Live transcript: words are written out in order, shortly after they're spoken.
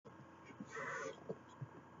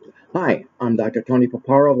Hi, I'm Dr. Tony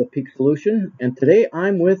Paparo of the Peak Solution, and today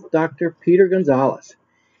I'm with Dr. Peter Gonzalez.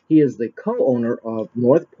 He is the co-owner of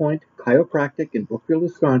North Point Chiropractic in Brookfield,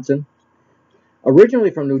 Wisconsin, originally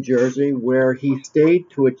from New Jersey, where he stayed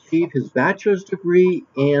to achieve his bachelor's degree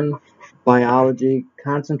in biology,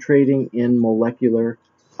 concentrating in molecular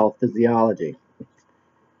cell physiology.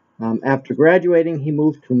 After graduating, he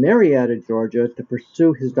moved to Marietta, Georgia, to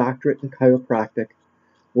pursue his doctorate in chiropractic,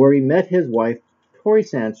 where he met his wife, Tori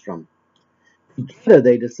Sandstrom. Together,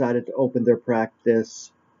 they decided to open their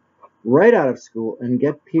practice right out of school and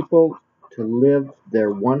get people to live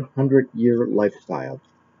their 100-year lifestyle.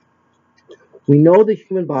 We know the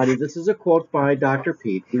human body, this is a quote by Dr.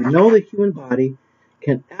 Pete, we know the human body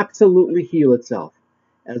can absolutely heal itself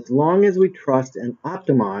as long as we trust and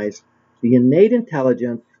optimize the innate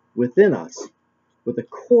intelligence within us with the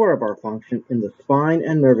core of our function in the spine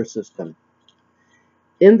and nervous system.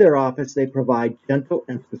 In their office, they provide gentle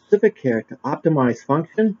and specific care to optimize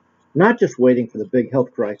function, not just waiting for the big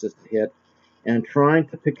health crisis to hit and trying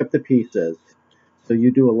to pick up the pieces. So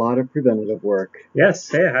you do a lot of preventative work.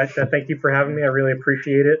 Yes, yeah. Thank you for having me. I really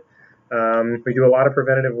appreciate it. We do a lot of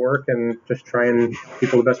preventative work and just try and help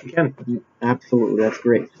people the best we can. Absolutely, that's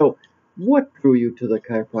great. So what drew you to the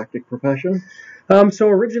chiropractic profession? So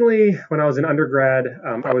originally, when I was an undergrad,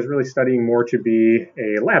 I was really studying more to be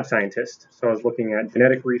a lab scientist. So I was looking at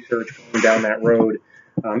genetic research, going down that road.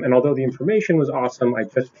 And although the information was awesome, I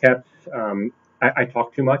just kept, I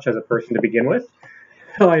talked too much as a person to begin with.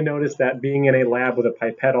 So I noticed that being in a lab with a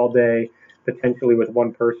pipette all day, potentially with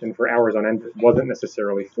one person for hours on end, wasn't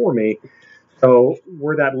necessarily for me. So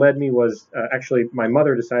where that led me was actually my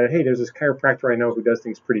mother decided, hey, there's this chiropractor I know who does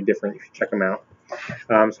things pretty different. You should check him out.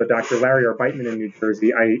 So Dr. Larry Arbeitman in New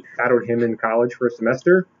Jersey, I shadowed him in college for a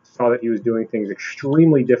semester, saw that he was doing things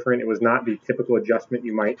extremely different. It was not the typical adjustment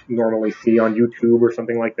you might normally see on YouTube or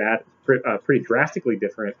something like that. Pretty drastically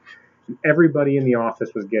different. Everybody in the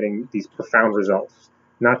office was getting these profound results,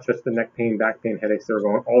 not just the neck pain, back pain, headaches. They were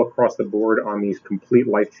going all across the board on these complete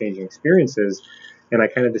life-changing experiences. And I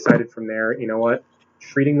kind of decided from there, you know what,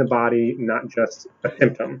 treating the body, not just a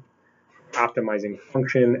symptom, optimizing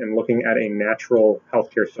function and looking at a natural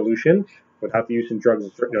healthcare solution without the use of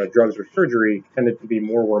drugs or surgery tended to be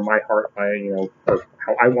more where my heart, or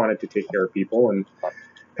how I wanted to take care of people, and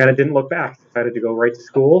kind of didn't look back. Decided to go right to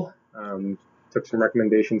school. Took some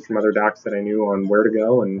recommendations from other docs that I knew on where to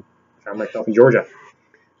go, and found myself in Georgia.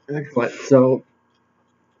 Excellent. So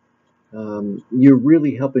you're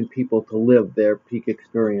really helping people to live their peak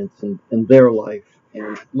experience in their life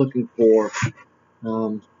and looking for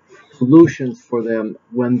solutions for them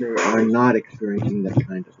when they are not experiencing that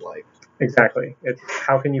kind of life. Exactly. It's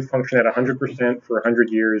how can you function at 100% for 100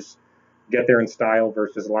 years, get there in style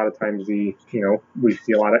versus a lot of times we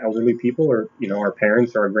see a lot of elderly people or, our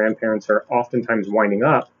parents or our grandparents are oftentimes winding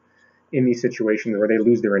up in these situations where they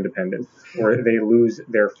lose their independence or they lose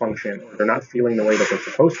their function or they're not feeling the way that they're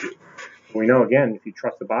supposed to. We know, again, if you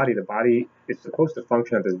trust the body is supposed to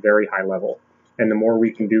function at this very high level. And the more we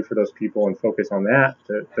can do for those people and focus on that,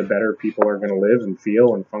 the better people are going to live and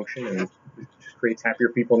feel and function, and it just creates happier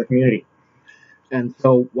people in the community. And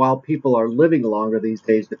so while people are living longer these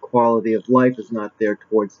days, the quality of life is not there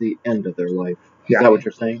towards the end of their life. Is that what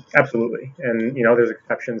you're saying? Absolutely. And, there's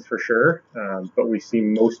exceptions for sure. But we see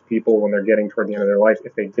most people when they're getting toward the end of their life,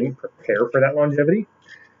 if they didn't prepare for that longevity,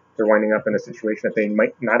 they're winding up in a situation that they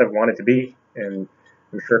might not have wanted to be. And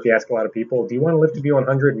I'm sure if you ask a lot of people, do you want to live to be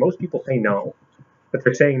 100? Most people say no. But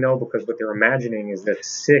they're saying no because what they're imagining is this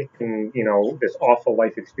sick and, this awful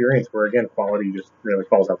life experience where, again, quality just really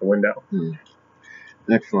falls out the window.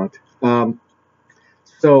 Excellent.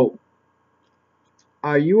 So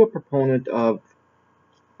are you a proponent of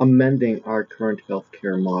amending our current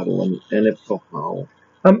healthcare model, and if so, how?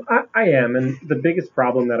 I am, and the biggest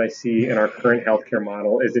problem that I see in our current healthcare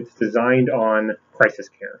model is it's designed on crisis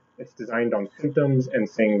care. It's designed on symptoms and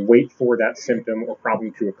saying wait for that symptom or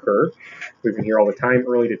problem to occur. We can hear all the time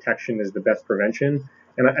early detection is the best prevention,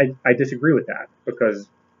 and I disagree with that because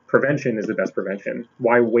prevention is the best prevention.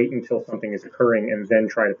 Why wait until something is occurring and then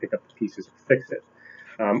try to pick up the pieces to fix it?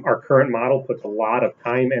 Our current model puts a lot of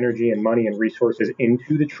time, energy, and money and resources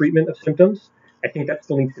into the treatment of symptoms. I think that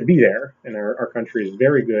still needs to be there, and our country is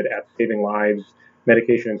very good at saving lives.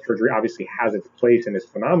 Medication and surgery obviously has its place and is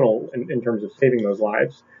phenomenal in terms of saving those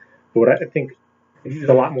lives. But what I think needs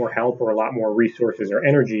a lot more help or a lot more resources or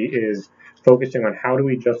energy is focusing on how do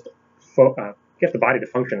we just get the body to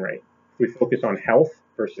function right. We focus on health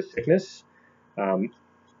versus sickness.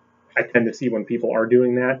 I tend to see when people are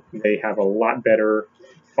doing that, they have a lot better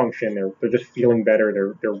function. They're just feeling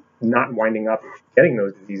better. They're not winding up getting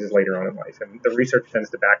those diseases later on in life, and the research tends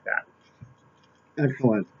to back that.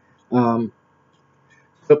 Excellent.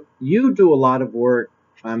 So you do a lot of work,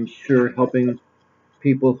 I'm sure, helping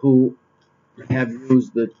people who have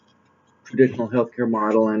used the traditional healthcare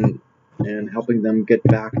model and helping them get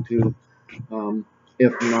back to,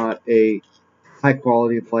 if not a high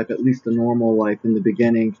quality of life, at least a normal life in the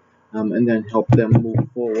beginning, and then help them move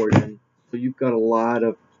forward. And so you've got a lot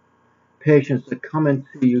of patients that come and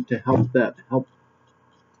see you to help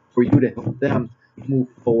for you to help them move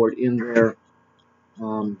forward in their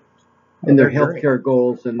healthcare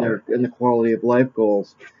goals and the quality of life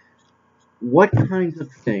goals. What kinds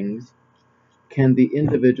of things can the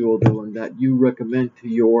individual do and that you recommend to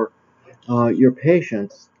your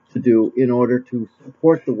patients to do in order to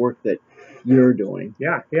support the work that you're doing?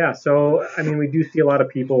 Yeah. So, I mean, we do see a lot of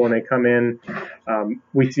people when they come in.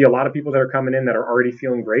 We see a lot of people that are coming in that are already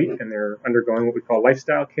feeling great and they're undergoing what we call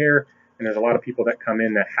lifestyle care. And there's a lot of people that come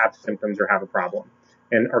in that have symptoms or have a problem.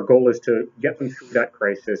 And our goal is to get them through that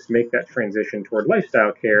crisis, make that transition toward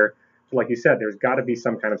lifestyle care. But like you said, there's got to be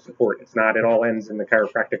some kind of support. It's not, it all ends in the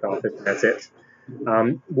chiropractic office and that's it.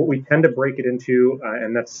 What we tend to break it into,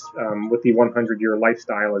 and that's with the 100-year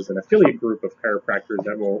lifestyle as an affiliate group of chiropractors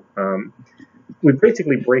that will, we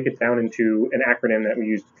basically break it down into an acronym that we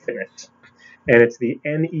use, fitness. And it's the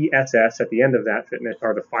NESS at the end of that. Fitness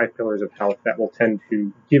are the 5 pillars of health that will tend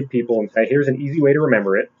to give people and say, here's an easy way to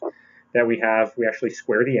remember it. That we actually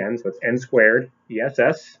square the N, so it's N squared,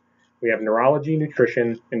 ESS. We have neurology,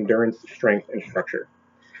 nutrition, endurance, strength, and structure.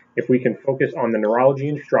 If we can focus on the neurology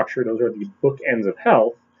and structure, those are the bookends of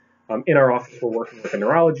health. In our office, we're working with the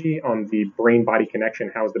neurology on the brain-body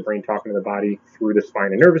connection. How is the brain talking to the body through the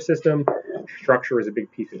spine and nervous system? Structure is a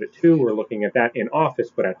big piece of it too. We're looking at that in office,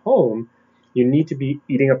 but at home, you need to be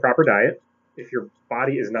eating a proper diet. If your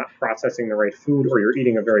body is not processing the right food or you're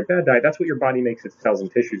eating a very bad diet, that's what your body makes its cells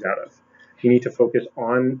and tissues out of. You need to focus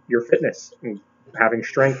on your fitness and having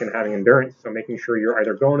strength and having endurance. So making sure you're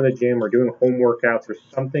either going to the gym or doing home workouts or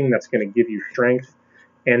something that's going to give you strength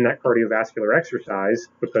and that cardiovascular exercise,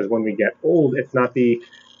 because when we get old, it's not the,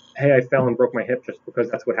 hey, I fell and broke my hip just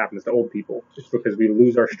because that's what happens to old people. It's because we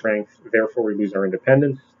lose our strength, therefore we lose our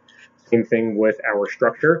independence. Same thing with our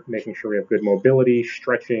structure, making sure we have good mobility,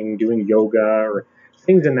 stretching, doing yoga, or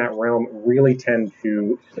things in that realm really tend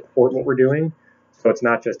to support what we're doing. So it's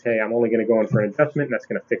not just, hey, I'm only going to go in for an adjustment and that's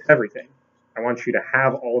going to fix everything. I want you to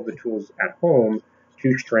have all of the tools at home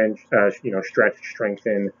to stretch,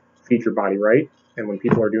 strengthen, feed your body right. And when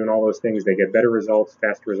people are doing all those things, they get better results,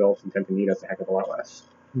 faster results, and tend to need us a heck of a lot less.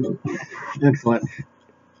 Excellent.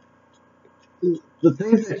 The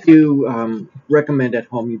things that you recommend at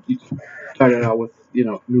home, you started out with,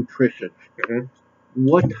 nutrition. Mm-hmm.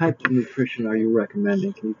 What type of nutrition are you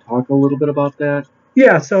recommending? Can you talk a little bit about that?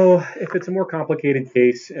 Yeah, so if it's a more complicated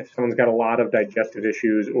case, if someone's got a lot of digestive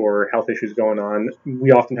issues or health issues going on,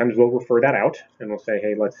 we oftentimes will refer that out and we'll say,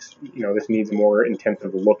 hey, this needs a more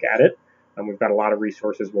intensive look at it. We've got a lot of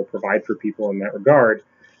resources we'll provide for people in that regard.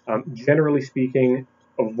 Generally speaking,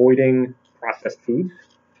 avoiding processed foods,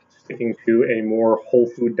 sticking to a more whole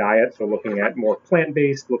food diet, so looking at more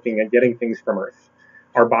plant-based, looking at getting things from Earth.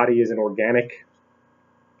 Our body is an organic,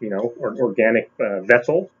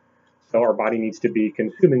 vessel. So our body needs to be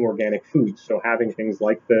consuming organic foods. So having things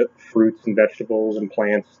like the fruits and vegetables and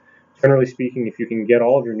plants, generally speaking, if you can get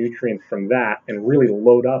all of your nutrients from that and really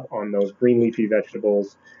load up on those green leafy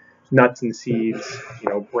vegetables, nuts and seeds,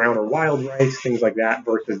 brown or wild rice, things like that,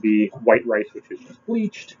 versus the white rice, which is just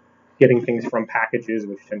bleached, getting things from packages,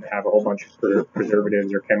 which tend to have a whole bunch of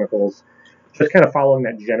preservatives or chemicals. Just kind of following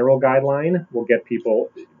that general guideline will get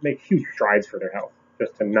people make huge strides for their health.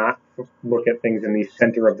 Just to not look at things in the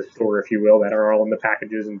center of the store, if you will, that are all in the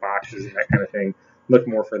packages and boxes and that kind of thing. Look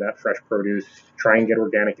more for that fresh produce. Try and get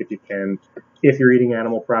organic if you can. If you're eating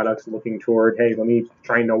animal products, looking toward, hey, let me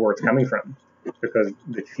try and know where it's coming from, because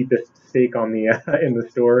the cheapest steak on the in the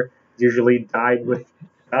store is usually dyed with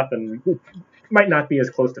stuff and might not be as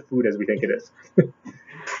close to food as we think it is.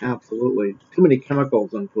 Absolutely, too many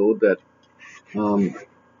chemicals in food that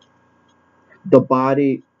the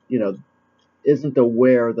body, isn't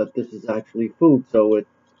aware that this is actually food. So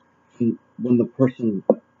when the person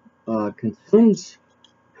consumes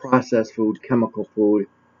processed food, chemical food,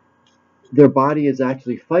 their body is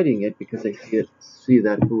actually fighting it because they see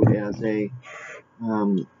that food as a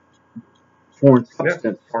foreign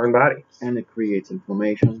substance, foreign body, and it creates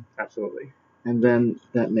inflammation. Absolutely. And then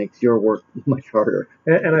that makes your work much harder.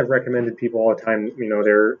 And I've recommended people all the time,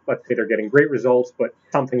 let's say they're getting great results, but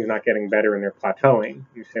something's not getting better and they're plateauing.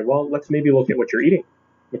 You say, well, let's maybe look at what you're eating.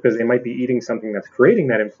 because they might be eating something that's creating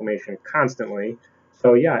that inflammation constantly.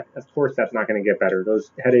 So yeah, of course that's not going to get better. Those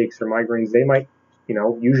headaches or migraines, they might,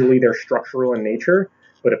 usually they're structural in nature,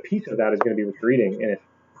 but a piece of that is going to be what you're eating. And if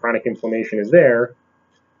chronic inflammation is there,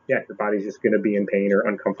 yeah, your body's just going to be in pain or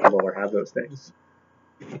uncomfortable or have those things.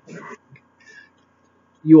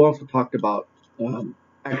 You also talked about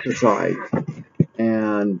exercise,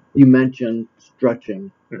 and you mentioned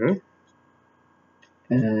stretching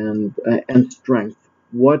and strength.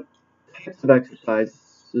 What types of exercises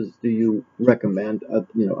do you recommend,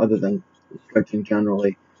 other than stretching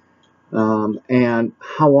generally? And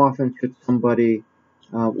how often should somebody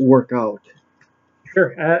work out?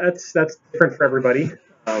 Sure, that's different for everybody,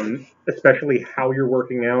 especially how you're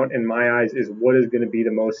working out. In my eyes, is what is going to be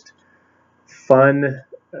the most fun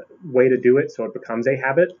way to do it, so it becomes a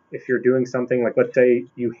habit. If you're doing something like, let's say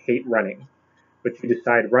you hate running, but you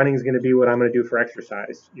decide running is going to be what I'm going to do for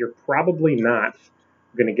exercise, you're probably not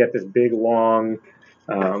going to get this big, long,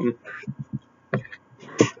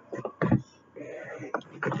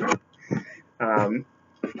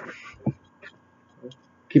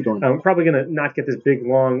 keep going. Probably going to not get this big,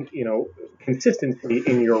 long, consistency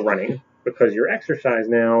in your running, because your exercise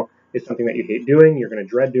now is something that you hate doing. You're going to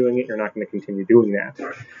dread doing it. You're not going to continue doing that.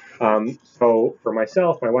 So for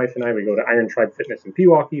myself, my wife and I, we go to Iron Tribe Fitness in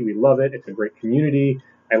Pewaukee. We love it. It's a great community.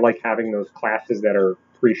 I like having those classes that are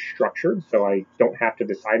pre-structured, so I don't have to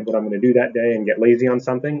decide what I'm going to do that day and get lazy on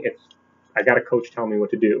something. I got a coach tell me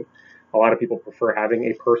what to do. A lot of people prefer having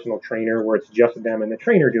a personal trainer where it's just them and the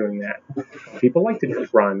trainer doing that. People like to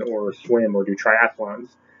just run or swim or do triathlons.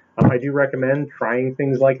 I do recommend trying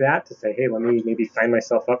things like that to say, hey, let me maybe sign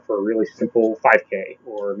myself up for a really simple 5K,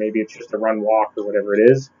 or maybe it's just a run walk or whatever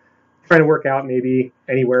it is. Trying to work out maybe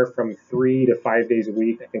anywhere from 3 to 5 days a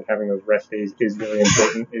week. I think having those rest days is very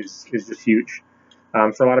important, is just huge.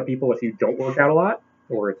 For a lot of people, if you don't work out a lot,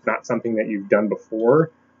 or it's not something that you've done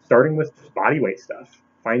before, starting with body weight stuff.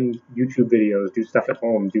 Find YouTube videos, do stuff at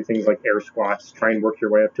home, do things like air squats, try and work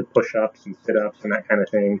your way up to push-ups and sit-ups and that kind of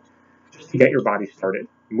thing, just to get your body started.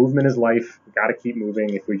 Movement is life. We've got to keep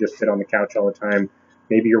moving. If we just sit on the couch all the time,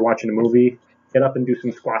 maybe you're watching a movie, get up and do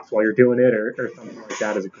some squats while you're doing it, or something like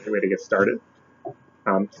that is a great way to get started.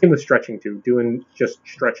 Same with stretching too. Doing just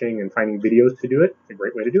stretching and finding videos to do it is a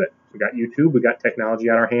great way to do it. We got YouTube, we got technology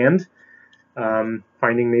at our hand.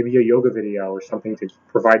 Finding maybe a yoga video or something to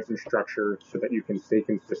provide some structure so that you can stay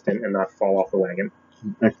consistent and not fall off the wagon.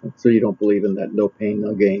 Excellent. So you don't believe in that no pain,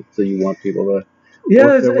 no gain. So you want people to work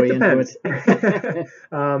their way depends. Into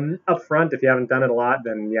it. Up front, if you haven't done it a lot,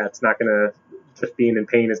 then yeah, it's not going to, just being in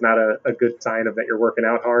pain is not a good sign of that you're working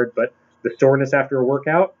out hard. But the soreness after a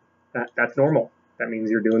workout, that's normal. That means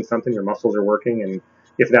you're doing something, your muscles are working. And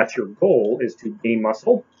if that's your goal, is to gain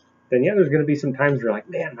muscle, then yeah, there's going to be some times you're like,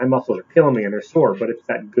 man, my muscles are killing me and they're sore, but it's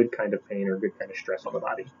that good kind of pain or good kind of stress on the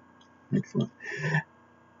body. Excellent.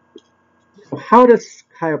 So how does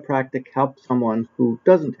chiropractic help someone who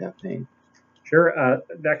doesn't have pain? Sure,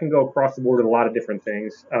 that can go across the board with a lot of different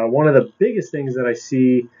things. One of the biggest things that I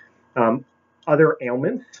see, other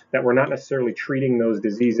ailments that we're not necessarily treating those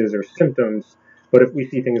diseases or symptoms, but if we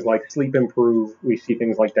see things like sleep improve, we see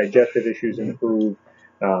things like digestive issues improve,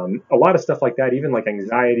 a lot of stuff like that, even like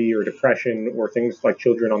anxiety or depression or things like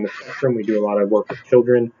children on the spectrum. We do a lot of work with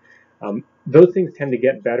children. Those things tend to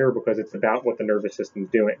get better because it's about what the nervous system's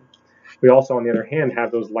doing. We also, on the other hand,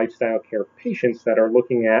 have those lifestyle care patients that are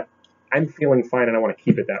looking at, I'm feeling fine and I want to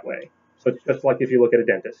keep it that way. So it's just like if you look at a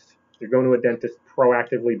dentist. You're going to a dentist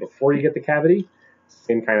proactively before you get the cavity,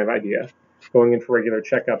 same kind of idea. Going in for regular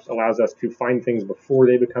checkups allows us to find things before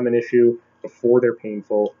they become an issue, before they're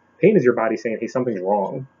painful. Pain is your body saying, hey, something's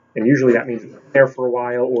wrong. And usually that means it's there for a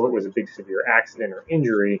while, or it was a big severe accident or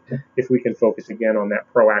injury. If we can focus again on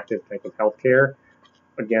that proactive type of healthcare,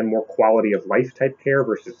 again, more quality of life type care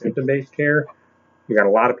versus symptom-based care, we got a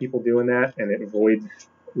lot of people doing that, and it avoids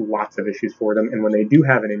lots of issues for them. And when they do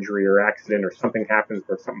have an injury or accident or something happens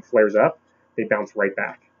where something flares up, they bounce right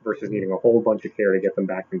back versus needing a whole bunch of care to get them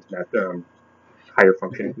back into that higher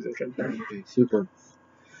functioning position. Okay, super.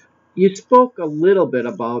 You spoke a little bit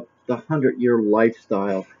about the 100-year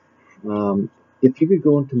lifestyle. If you could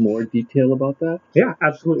go into more detail about that? Yeah,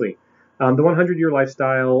 absolutely. The 100-year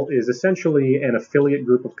lifestyle is essentially an affiliate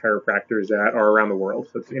group of chiropractors that are around the world.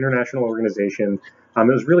 So it's an international organization. It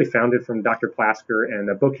was really founded from Dr. Plasker and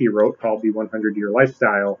a book he wrote called The 100-Year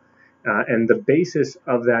Lifestyle. And the basis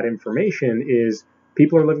of that information is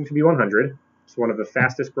people are living to be 100. It's one of the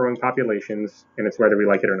fastest growing populations, and it's whether we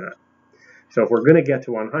like it or not. So if we're going to get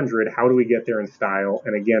to 100, how do we get there in style?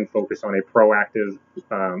 And again, focus on a proactive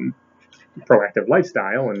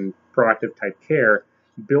lifestyle and proactive type care.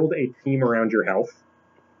 Build a team around your health.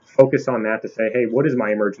 focus on that to say, hey, what is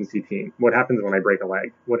my emergency team? What happens when I break a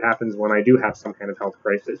leg? What happens when I do have some kind of health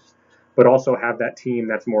crisis? But also have that team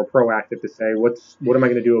that's more proactive to say, what am I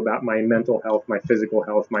going to do about my mental health, my physical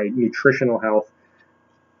health, my nutritional health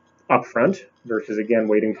up front versus, again,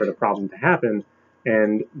 waiting for the problem to happen.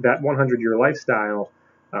 And that 100-year lifestyle,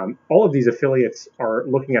 all of these affiliates are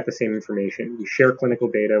looking at the same information. We share clinical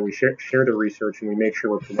data, we share the research, and we make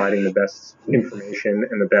sure we're providing the best information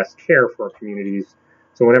and the best care for our communities.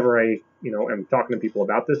 So whenever I, am talking to people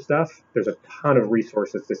about this stuff, there's a ton of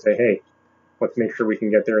resources to say, hey, let's make sure we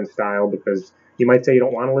can get there in style, because you might say you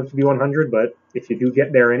don't want to live to be 100, but if you do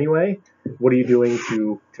get there anyway, what are you doing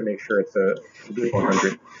to make sure it's a good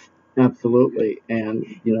 100? Absolutely. And,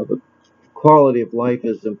 the quality of life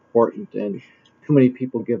is important, and too many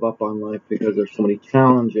people give up on life because there's so many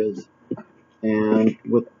challenges. And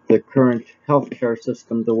with the current healthcare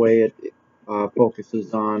system, the way it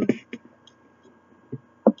focuses on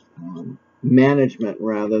management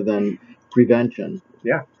rather than prevention.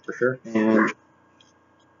 Yeah, for sure. And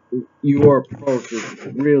your approach is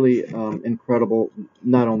really incredible.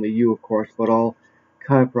 Not only you, of course, but all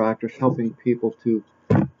chiropractors, helping people to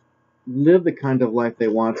live the kind of life they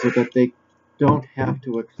want so that they don't have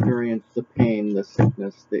to experience the pain, the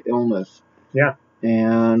sickness, the illness. Yeah.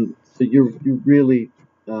 And so you really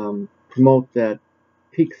promote that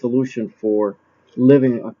peak solution for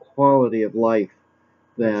living a quality of life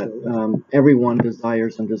that everyone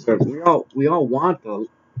desires and deserves. We all want to,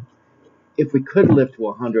 if we could live to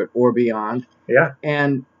 100 or beyond,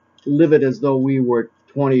 and live it as though we were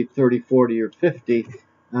 20, 30, 40, or 50,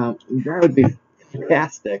 that would be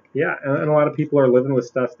fantastic. Yeah, and a lot of people are living with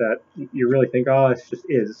stuff that you really think, oh, it just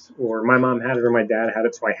is, or my mom had it or my dad had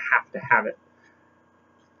it, so I have to have it.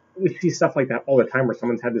 We see stuff like that all the time where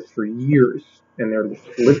someone's had this for years and they're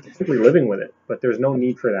simply living with it, but there's no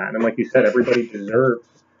need for that. And like you said, everybody deserves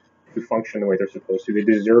to function the way they're supposed to. They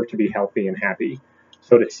deserve to be healthy and happy.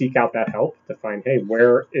 So to seek out that help, to find, hey,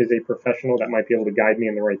 where is a professional that might be able to guide me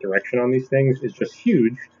in the right direction on these things is just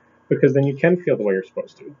huge, because then you can feel the way you're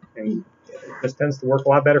supposed to. And it just tends to work a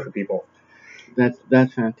lot better for people. That's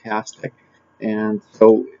fantastic. And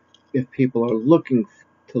so if people are looking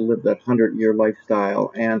to live that 100-year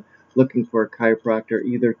lifestyle and looking for a chiropractor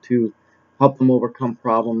either to help them overcome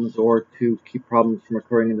problems or to keep problems from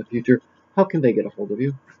occurring in the future, how can they get a hold of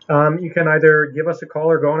you? You can either give us a call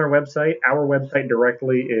or go on our website. Our website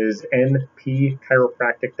directly is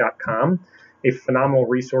npchiropractic.com. A phenomenal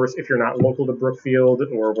resource if you're not local to Brookfield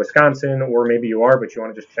or Wisconsin, or maybe you are, but you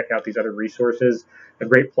want to just check out these other resources. A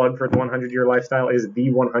great plug for the 100-year lifestyle is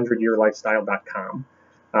the100yearlifestyle.com.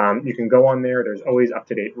 You can go on there. There's always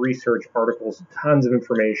up-to-date research, articles, tons of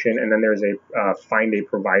information, and then there's a find a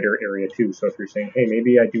provider area too. So if you're saying, hey,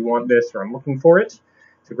 maybe I do want this or I'm looking for it,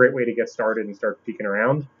 it's a great way to get started and start peeking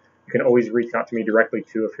around. You can always reach out to me directly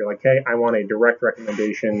too if you're like, hey, I want a direct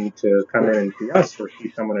recommendation to come in and see us or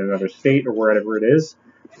see someone in another state or wherever it is.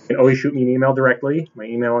 You can always shoot me an email directly. My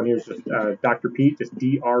email on here is just Dr. Pete, just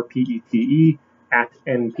DRPETE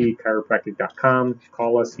 @npchiropractic.com.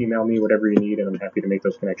 Call us, email me, whatever you need, and I'm happy to make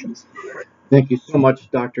those connections. Thank you so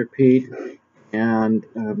much, Dr. Pete. And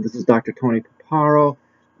this is Dr. Tony Paparo,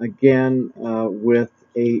 again, with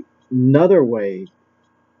another way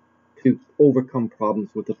to overcome problems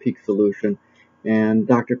with the peak solution. And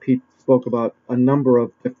Dr. Pete spoke about a number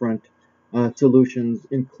of different solutions,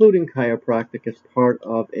 including chiropractic, as part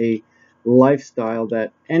of a lifestyle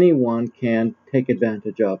that anyone can take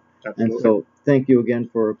advantage of. Absolutely. And so thank you again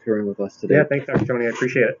for appearing with us today. Yeah, thanks, Dr. Tony. I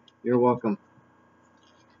appreciate it. You're welcome.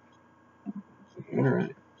 All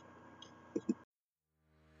right.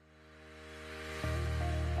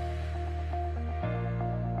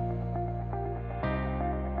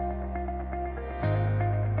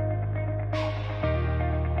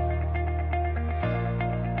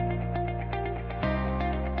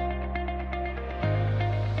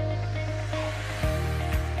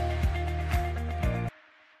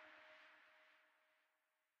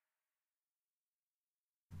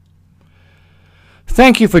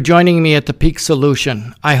 Thank you for joining me at The Peak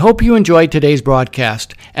Solution. I hope you enjoyed today's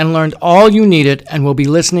broadcast and learned all you needed and will be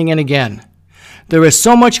listening in again. There is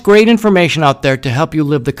so much great information out there to help you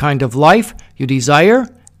live the kind of life you desire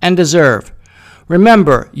and deserve.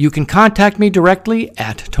 Remember, you can contact me directly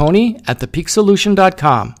at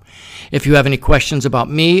tony@thepeaksolution.com. If you have any questions about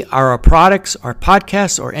me, our products, our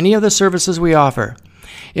podcasts, or any of the services we offer.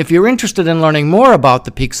 If you're interested in learning more about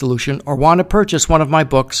The Peak Solution or want to purchase one of my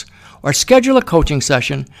books or schedule a coaching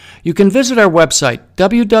session, you can visit our website,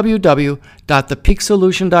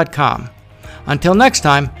 www.thepeaksolution.com. Until next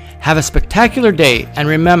time, have a spectacular day, and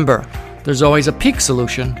remember, there's always a peak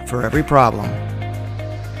solution for every problem.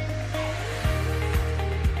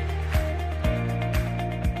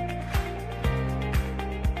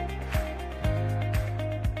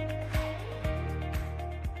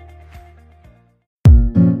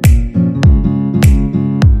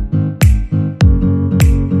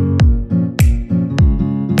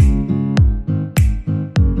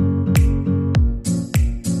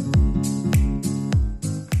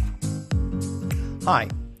 Hi,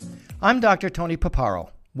 I'm Dr. Tony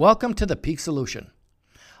Paparo. Welcome to the Peak Solution.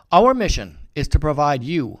 Our mission is to provide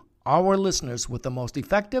you, our listeners, with the most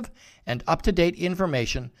effective and up-to-date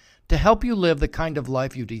information to help you live the kind of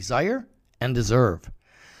life you desire and deserve.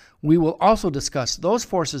 We will also discuss those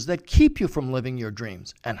forces that keep you from living your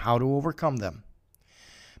dreams and how to overcome them.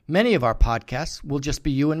 Many of our podcasts will just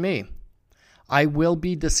be you and me. I will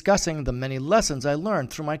be discussing the many lessons I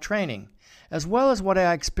learned through my training, as well as what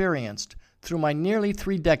I experienced through my nearly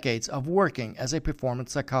 3 decades of working as a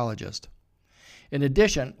performance psychologist. In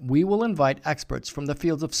addition, we will invite experts from the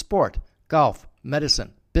fields of sport, golf,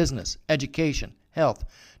 medicine, business, education, health,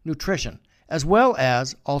 nutrition, as well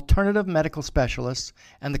as alternative medical specialists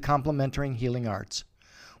and the complementary healing arts.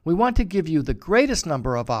 We want to give you the greatest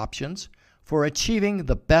number of options for achieving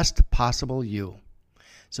the best possible you.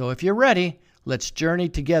 So if you're ready, let's journey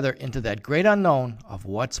together into that great unknown of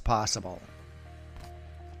what's possible.